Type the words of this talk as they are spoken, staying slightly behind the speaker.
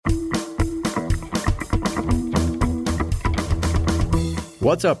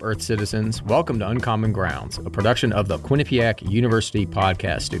What's up, Earth citizens? Welcome to Uncommon Grounds, a production of the Quinnipiac University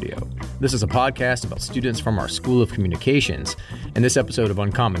Podcast Studio. This is a podcast about students from our School of Communications. In this episode of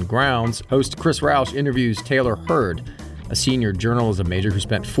Uncommon Grounds, host Chris Roush interviews Taylor Hurd, a senior journalism major who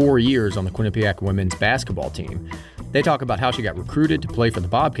spent 4 years on the Quinnipiac women's basketball team. They talk about how she got recruited to play for the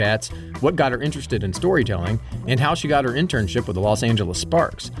Bobcats, what got her interested in storytelling, and how she got her internship with the Los Angeles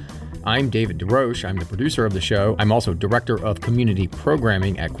Sparks. I'm David DeRoche. I'm the producer of the show. I'm also Director of Community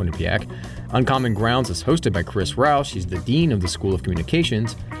Programming at Quinnipiac. Uncommon Grounds is hosted by Chris Roush. He's the Dean of the School of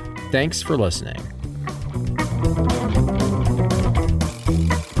Communications. Thanks for listening.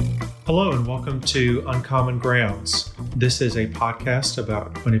 Hello and welcome to Uncommon Grounds. This is a podcast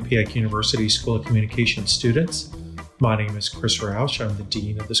about Quinnipiac University School of Communications students. My name is Chris Roush. I'm the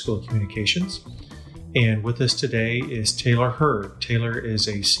Dean of the School of Communications. And with us today is Taylor Hurd. Taylor is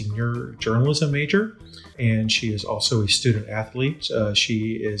a senior journalism major, and she is also a student athlete.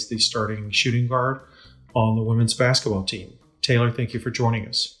 She is the starting shooting guard on the women's basketball team. Taylor, thank you for joining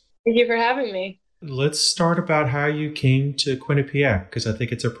us. Thank you for having me. Let's start about how you came to Quinnipiac, because I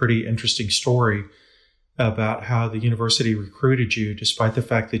think it's a pretty interesting story about how the university recruited you, despite the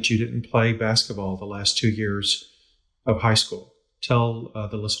fact that you didn't play basketball the last 2 years of high school. Tell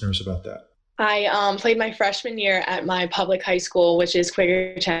the listeners about that. I played my freshman year at my public high school, which is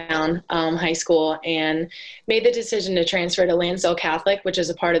Quakertown High School, and made the decision to transfer to Lansdale Catholic, which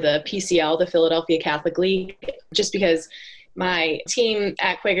is a part of the PCL, the Philadelphia Catholic League, just because my team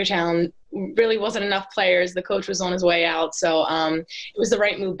at Quakertown really wasn't enough players. The coach was on his way out, so it was the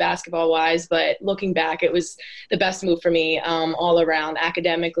right move basketball-wise, but looking back, it was the best move for me all around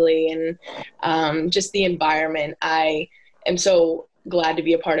academically and just the environment. I am so glad to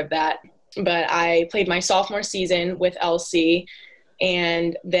be a part of that. But I played my sophomore season with LC,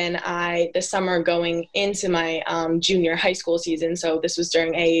 and then the summer going into my junior high school season, so this was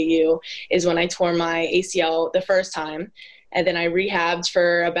during AAU, is when I tore my ACL the first time. And then I rehabbed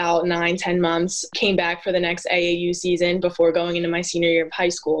for about 9-10 months, came back for the next AAU season before going into my senior year of high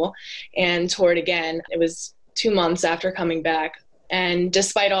school, and tore it again. It was 2 months after coming back. And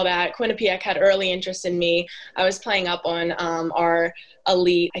despite all that, Quinnipiac had early interest in me. I was playing up on our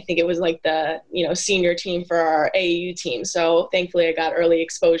elite, I think it was like the senior team for our AAU team. So thankfully I got early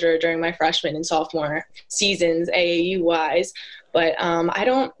exposure during my freshman and sophomore seasons AAU-wise. But I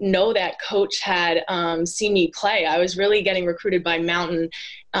don't know that coach had seen me play. I was really getting recruited by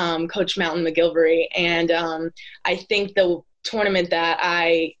Coach Mountain McGilvery. And I think the tournament that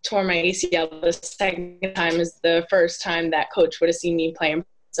I tore my ACL the second time is the first time that coach would have seen me play.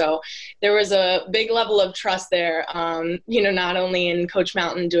 So there was a big level of trust there, not only in Coach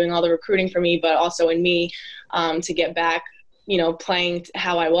Mountain doing all the recruiting for me, but also in me to get back, playing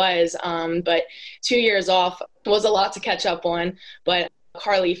how I was. But 2 years off was a lot to catch up on. But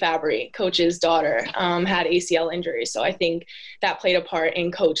Carly Fabry, coach's daughter, had ACL injury. So I think that played a part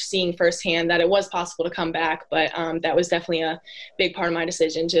in coach seeing firsthand that it was possible to come back. But that was definitely a big part of my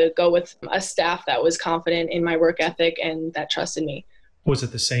decision to go with a staff that was confident in my work ethic and that trusted me. Was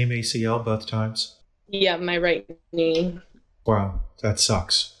it the same ACL both times? Yeah, my right knee. Wow, that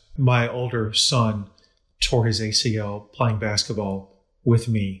sucks. My older son tore his ACL playing basketball with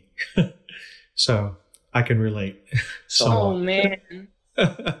me. So I can relate. Oh, man.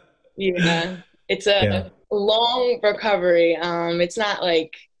 Yeah, it's a long recovery. It's not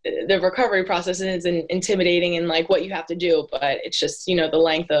like the recovery process isn't intimidating and like what you have to do, but it's just, the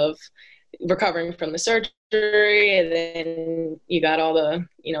length of recovering from the surgery, and then you got all the,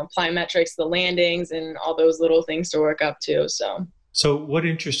 plyometrics, the landings, and all those little things to work up to. So what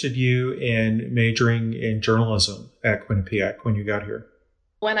interested you in majoring in journalism at Quinnipiac when you got here?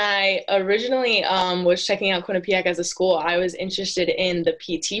 When I originally was checking out Quinnipiac as a school, I was interested in the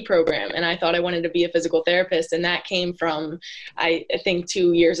PT program, and I thought I wanted to be a physical therapist, and that came from, I think,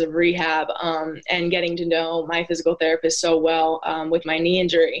 2 years of rehab and getting to know my physical therapist so well with my knee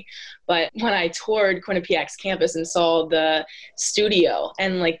injury. But when I toured Quinnipiac's campus and saw the studio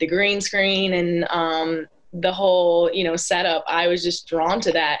and like the green screen and the whole, setup, I was just drawn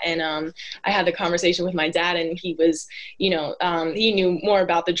to that. And I had the conversation with my dad, and he was, he knew more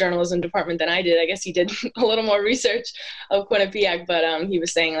about the journalism department than I did. I guess he did a little more research of Quinnipiac, but he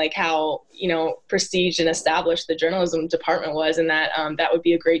was saying like how, prestige and established the journalism department was, and that that would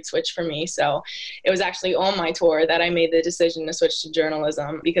be a great switch for me. So it was actually on my tour that I made the decision to switch to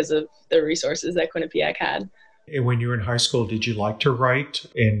journalism because of the resources that Quinnipiac had. And when you were in high school, did you like to write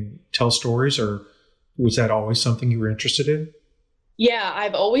and tell stories, or was that always something you were interested in? Yeah,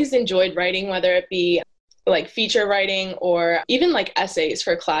 I've always enjoyed writing, whether it be like feature writing or even like essays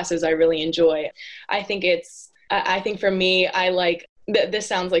for classes I really enjoy. I think for me, I like this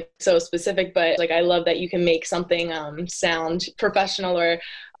sounds like so specific, but like I love that you can make something sound professional or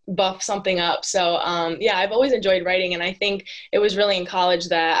buff something up. So yeah, I've always enjoyed writing, and I think it was really in college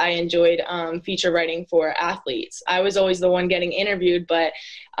that I enjoyed feature writing for athletes. I was always the one getting interviewed, but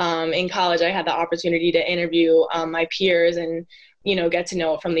in college I had the opportunity to interview my peers and, you know, get to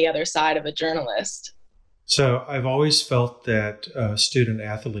know it from the other side of a journalist. So I've always felt that student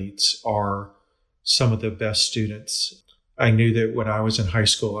athletes are some of the best students. I knew that when I was in high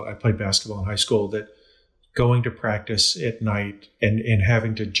school, I played basketball in high school, that going to practice at night and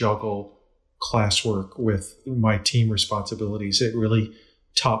having to juggle classwork with my team responsibilities, it really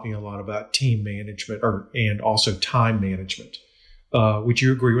taught me a lot about team management and also time management. Would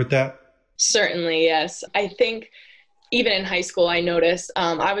you agree with that? Certainly, yes. I think even in high school, I noticed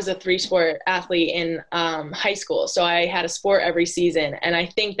I was a 3-sport athlete in high school. So I had a sport every season. And I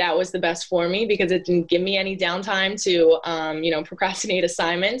think that was the best for me because it didn't give me any downtime to, procrastinate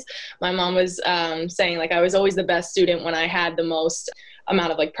assignments. My mom was saying like I was always the best student when I had the most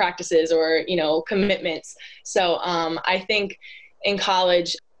amount of like practices or, you know, commitments. So I think in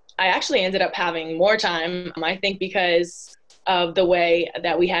college, I actually ended up having more time. I think because of the way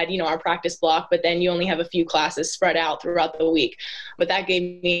that we had, you know, our practice block, but then you only have a few classes spread out throughout the week. But that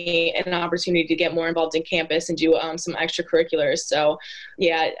gave me an opportunity to get more involved in campus and do some extracurriculars. So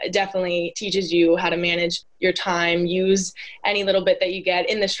yeah, it definitely teaches you how to manage your time, use any little bit that you get.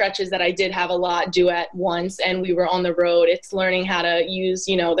 In the stretches that I did have a lot due at once and we were on the road, it's learning how to use,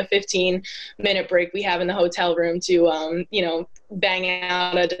 you know, the 15-minute break we have in the hotel room to, bang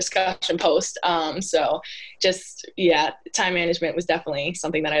out a discussion post. So just, yeah, time management was definitely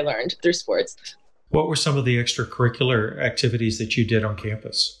something that I learned through sports. What were some of the extracurricular activities that you did on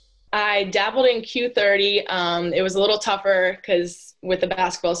campus? I dabbled in Q30. It was a little tougher because with the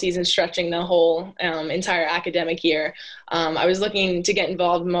basketball season stretching the whole entire academic year, I was looking to get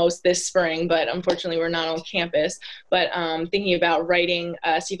involved most this spring, but unfortunately we're not on campus. But thinking about writing,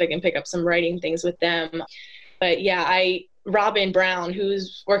 see if I can pick up some writing things with them. But yeah, Robin Brown,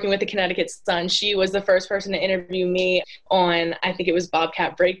 who's working with the Connecticut Sun, she was the first person to interview me on, I think it was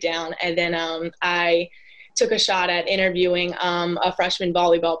Bobcat Breakdown. And then I took a shot at interviewing a freshman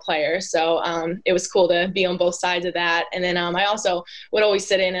volleyball player. So it was cool to be on both sides of that. And then I also would always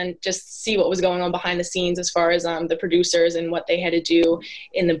sit in and just see what was going on behind the scenes as far as the producers and what they had to do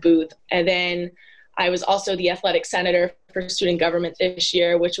in the booth. And then I was also the athletic senator for student government this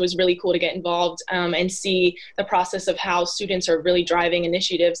year, which was really cool to get involved and see the process of how students are really driving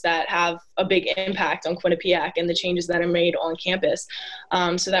initiatives that have a big impact on Quinnipiac and the changes that are made on campus.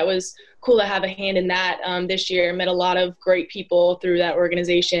 So that was cool to have a hand in that this year. Met a lot of great people through that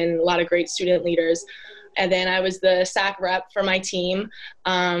organization, a lot of great student leaders. And then I was the SAC rep for my team.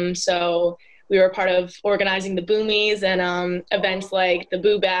 So we were part of organizing the Boomies and events like the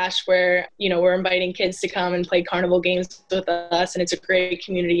Boo Bash, where, you know, we're inviting kids to come and play carnival games with us, and it's a great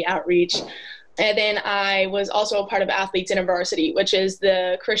community outreach. And then I was also a part of Athletes InterVarsity, which is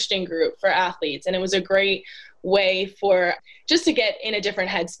the Christian group for athletes, and it was a great way for just to get in a different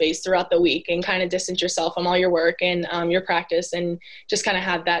headspace throughout the week and kind of distance yourself from all your work and your practice and just kind of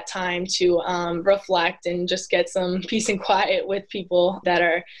have that time to reflect and just get some peace and quiet with people that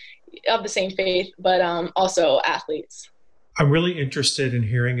are of the same faith, but also athletes. I'm really interested in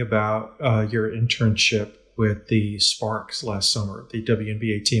hearing about your internship with the Sparks last summer, the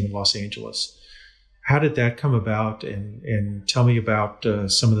WNBA team in Los Angeles. How did that come about? And tell me about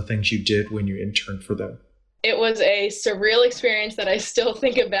some of the things you did when you interned for them. It was a surreal experience that I still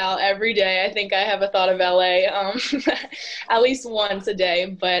think about every day. I think I have a thought of LA at least once a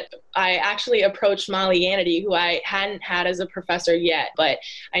day, but I actually approached Molly Yanity, who I hadn't had as a professor yet, but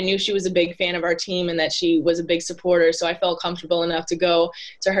I knew she was a big fan of our team and that she was a big supporter, so I felt comfortable enough to go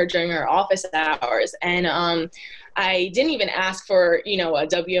to her during her office hours. And I didn't even ask for, you know, a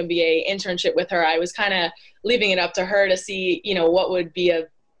WNBA internship with her. I was kind of leaving it up to her to see, you know, what would be a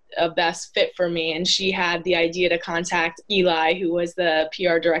best fit for me. And she had the idea to contact Eli, who was the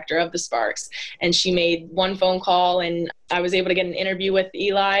PR director of the Sparks. And she made one phone call and I was able to get an interview with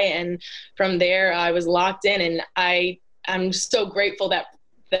Eli. And from there I was locked in, and I'm so grateful that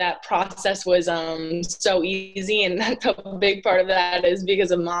that process was so easy. And a big part of that is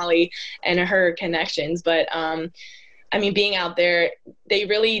because of Molly and her connections. But I mean, being out there, they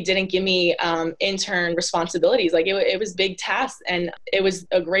really didn't give me intern responsibilities. Like it was big tasks, and it was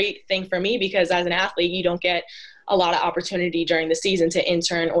a great thing for me because as an athlete, you don't get a lot of opportunity during the season to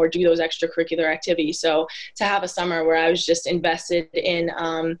intern or do those extracurricular activities. So to have a summer where I was just invested in,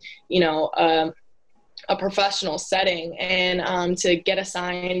 a professional setting and to get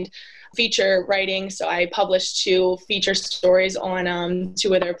assigned feature writing. So I published 2 feature stories on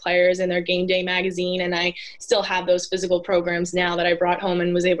 2 of their players in their Game Day magazine, and I still have those physical programs now that I brought home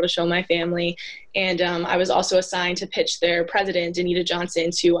and was able to show my family. And I was also assigned to pitch their president, Anita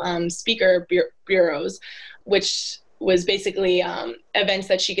Johnson, to speaker bureaus, which was basically events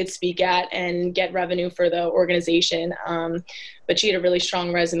that she could speak at and get revenue for the organization. But she had a really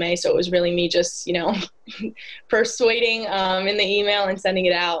strong resume, so it was really me just, persuading in the email and sending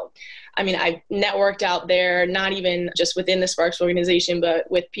it out. I mean, I networked out there, not even just within the Sparks organization, but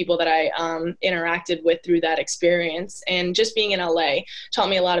with people that I interacted with through that experience. And just being in LA taught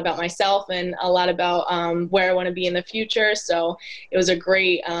me a lot about myself and a lot about where I want to be in the future. So it was a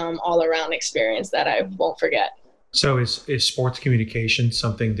great all-around experience that I won't forget. So is sports communication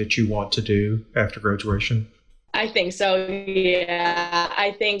something that you want to do after graduation? I think so, yeah.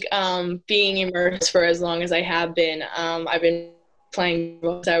 I think being immersed for as long as I have been, I've been playing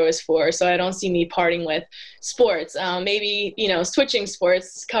since I was 4, so I don't see me parting with sports. Maybe, switching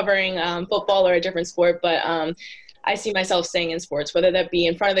sports, covering football or a different sport, but I see myself staying in sports, whether that be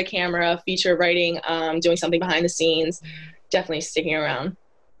in front of the camera, feature writing, doing something behind the scenes, definitely sticking around.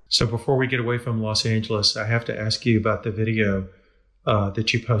 So before we get away from Los Angeles, I have to ask you about the video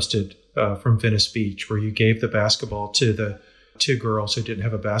that you posted from Venice Beach, where you gave the basketball to the 2 girls who didn't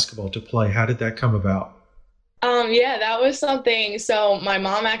have a basketball to play. How did that come about? Yeah, that was something. So my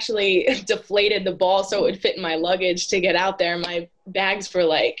mom actually deflated the ball so it would fit in my luggage to get out there. My bags were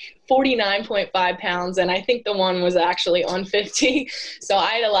like 49.5 pounds, and I think the one was actually on 50. So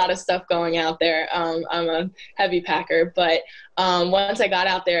I had a lot of stuff going out there. I'm a heavy packer, but once I got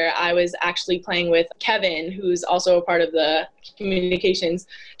out there, I was actually playing with Kevin, who's also a part of the communications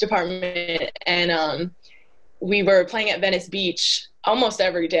department, and we were playing at Venice Beach almost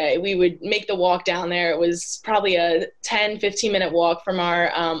every day. We would make the walk down there. It was probably a 10, 15-minute walk from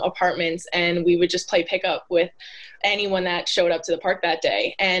our apartments, and we would just play pickup with anyone that showed up to the park that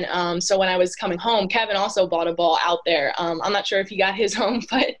day. And so when I was coming home, Kevin also bought a ball out there. I'm not sure if he got his home,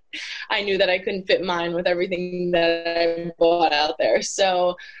 but I knew that I couldn't fit mine with everything that I bought out there.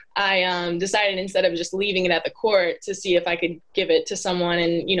 So I decided, instead of just leaving it at the court, to see if I could give it to someone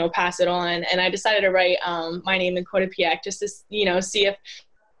and, pass it on. And I decided to write my name in Quinnipiac just to, see if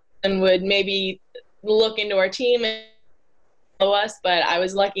someone would maybe look into our team and follow us. But I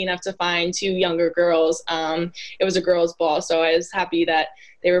was lucky enough to find 2 younger girls. It was a girls' ball, so I was happy that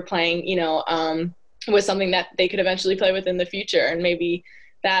they were playing, with something that they could eventually play with in the future. And maybe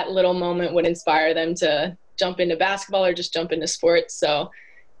that little moment would inspire them to jump into basketball or just jump into sports. So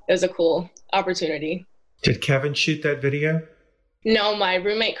it was a cool opportunity. Did Kevin shoot that video? No, my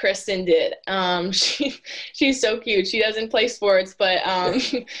roommate Kristen did. She's so cute. She doesn't play sports, but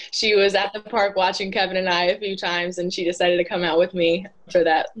she was at the park watching Kevin and I a few times, and she decided to come out with me for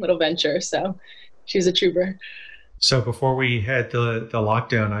that little venture. So she's a trooper. So before we had the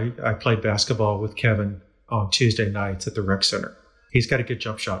lockdown, I played basketball with Kevin on Tuesday nights at the rec center. He's got a good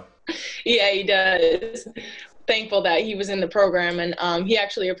jump shot. Yeah, he does. Thankful that he was in the program, and he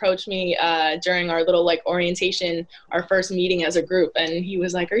actually approached me during our little orientation, our first meeting as a group, and he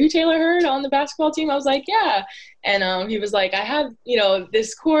was like, "Are you Taylor Hurd on the basketball team?" I was like, "Yeah," and he was like, "I have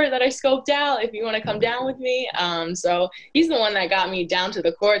this court that I scoped out if you want to come down with me." So he's the one that got me down to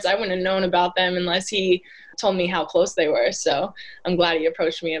the courts. I wouldn't have known about them unless he told me how close they were. So I'm glad he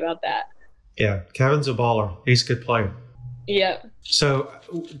approached me about that. Yeah, Kevin's a baller. He's a good player. Yep. So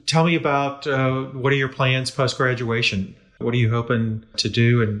tell me about what are your plans post-graduation? What are you hoping to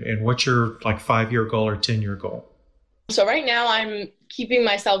do, and what's your 5-year goal or 10-year goal? So right now I'm keeping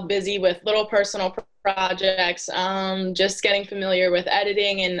myself busy with little personal projects, just getting familiar with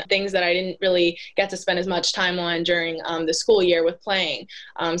editing and things that I didn't really get to spend as much time on during the school year with playing.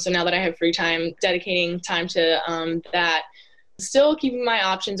 So now that I have free time, dedicating time to that. Still keeping my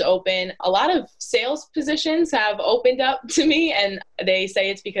options open. A lot of sales positions have opened up to me, and they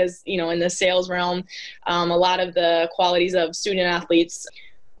say it's because, in the sales realm, a lot of the qualities of student athletes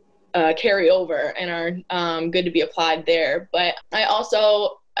carry over and are good to be applied there. But I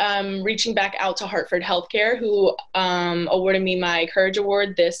also reaching back out to Hartford Healthcare, who awarded me my Courage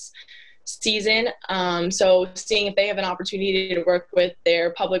Award this season. So seeing if they have an opportunity to work with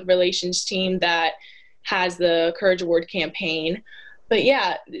their public relations team that has the Courage Award campaign. But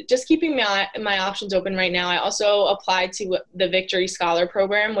yeah, just keeping my options open right now. I also applied to the Victory Scholar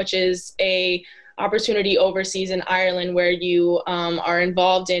Program, which is a opportunity overseas in Ireland where you are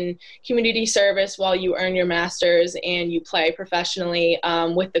involved in community service while you earn your master's and you play professionally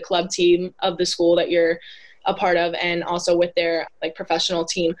with the club team of the school that you're a part of, and also with their like professional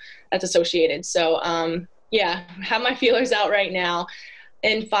team that's associated. So have my feelers out right now.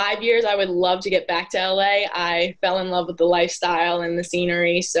 In 5 years, I would love to get back to LA. I fell in love with the lifestyle and the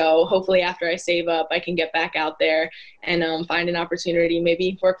scenery. So hopefully after I save up, I can get back out there and find an opportunity,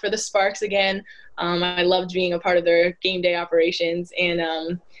 maybe work for the Sparks again. I loved being a part of their game day operations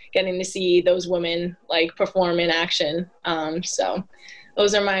and getting to see those women like perform in action. So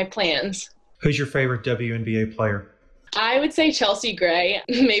those are my plans. Who's your favorite WNBA player? I would say Chelsea Gray.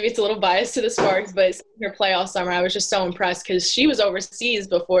 Maybe it's a little biased to the Sparks, but her playoff summer, I was just so impressed because she was overseas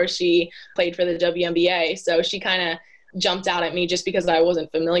before she played for the WNBA. So she kind of jumped out at me just because I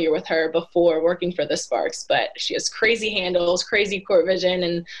wasn't familiar with her before working for the Sparks. But she has crazy handles, crazy court vision,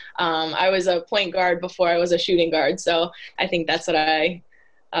 and I was a point guard before I was a shooting guard. So I think that's what I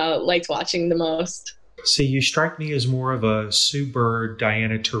liked watching the most. See, you strike me as more of a Sue Bird,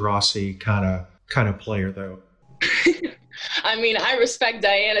 Diana Taurasi kind of player, though. I mean, I respect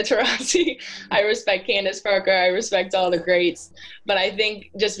Diana Taurasi. I respect Candace Parker. I respect all the greats. But I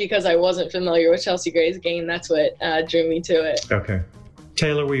think just because I wasn't familiar with Chelsea Gray's game, that's what drew me to it. Okay.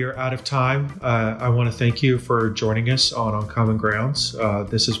 Taylor, we are out of time. I want to thank you for joining us on Uncommon Grounds.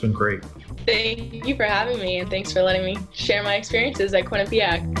 This has been great. Thank you for having me, and thanks for letting me share my experiences at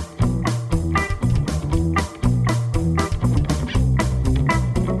Quinnipiac.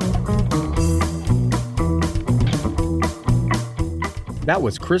 That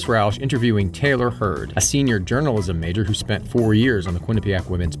was Chris Roush interviewing Taylor Hurd, a senior journalism major who spent 4 years on the Quinnipiac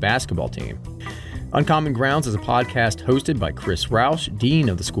women's basketball team. Uncommon Grounds is a podcast hosted by Chris Roush, Dean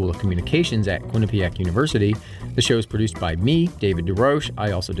of the School of Communications at Quinnipiac University. The show is produced by me, David DeRoche.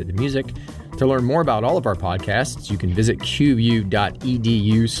 I also did the music. To learn more about all of our podcasts, you can visit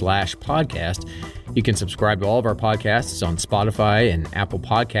qu.edu/podcast. You can subscribe to all of our podcasts on Spotify and Apple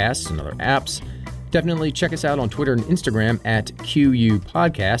Podcasts and other apps. Definitely check us out on Twitter and Instagram at QU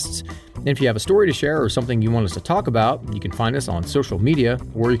Podcasts. And if you have a story to share or something you want us to talk about, you can find us on social media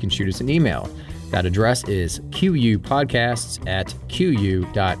or you can shoot us an email. That address is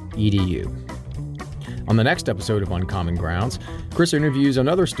qupodcasts@qu.edu. On the next episode of Uncommon Grounds, Chris interviews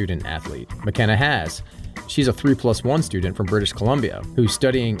another student athlete, McKenna Haas. She's a 3+1 student from British Columbia who's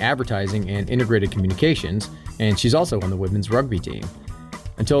studying advertising and integrated communications, and she's also on the women's rugby team.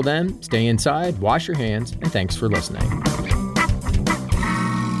 Until then, stay inside, wash your hands, and thanks for listening.